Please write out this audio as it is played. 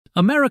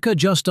America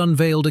just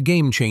unveiled a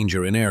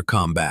game-changer in air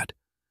combat,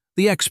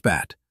 the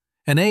X-Bat,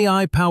 an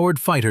AI-powered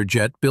fighter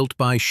jet built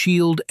by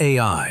Shield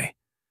AI.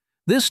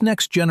 This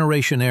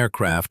next-generation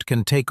aircraft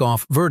can take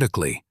off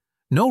vertically,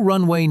 no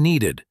runway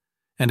needed,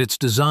 and it's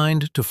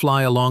designed to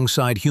fly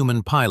alongside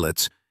human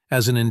pilots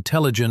as an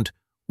intelligent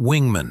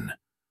wingman.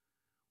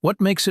 What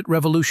makes it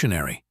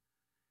revolutionary?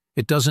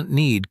 It doesn't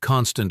need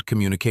constant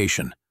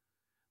communication.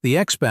 The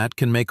X-Bat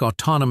can make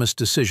autonomous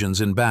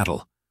decisions in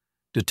battle,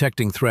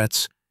 detecting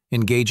threats,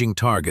 engaging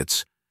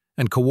targets,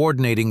 and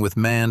coordinating with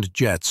manned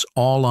jets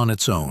all on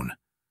its own.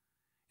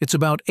 It's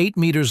about 8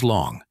 meters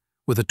long,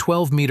 with a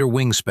 12-meter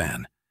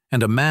wingspan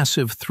and a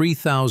massive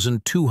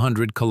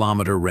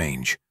 3,200-kilometer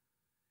range.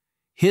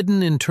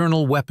 Hidden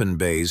internal weapon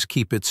bays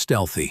keep it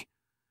stealthy,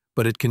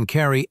 but it can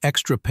carry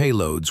extra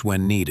payloads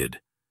when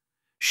needed.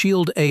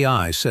 Shield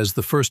AI says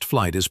the first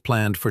flight is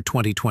planned for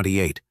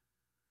 2028.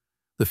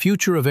 The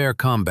future of air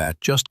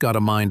combat just got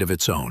a mind of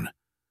its own.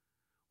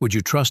 Would you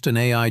trust an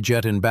AI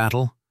jet in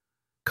battle?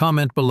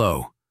 Comment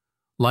below.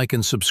 Like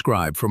and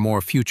subscribe for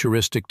more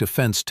futuristic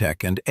defense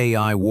tech and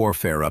AI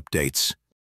warfare updates.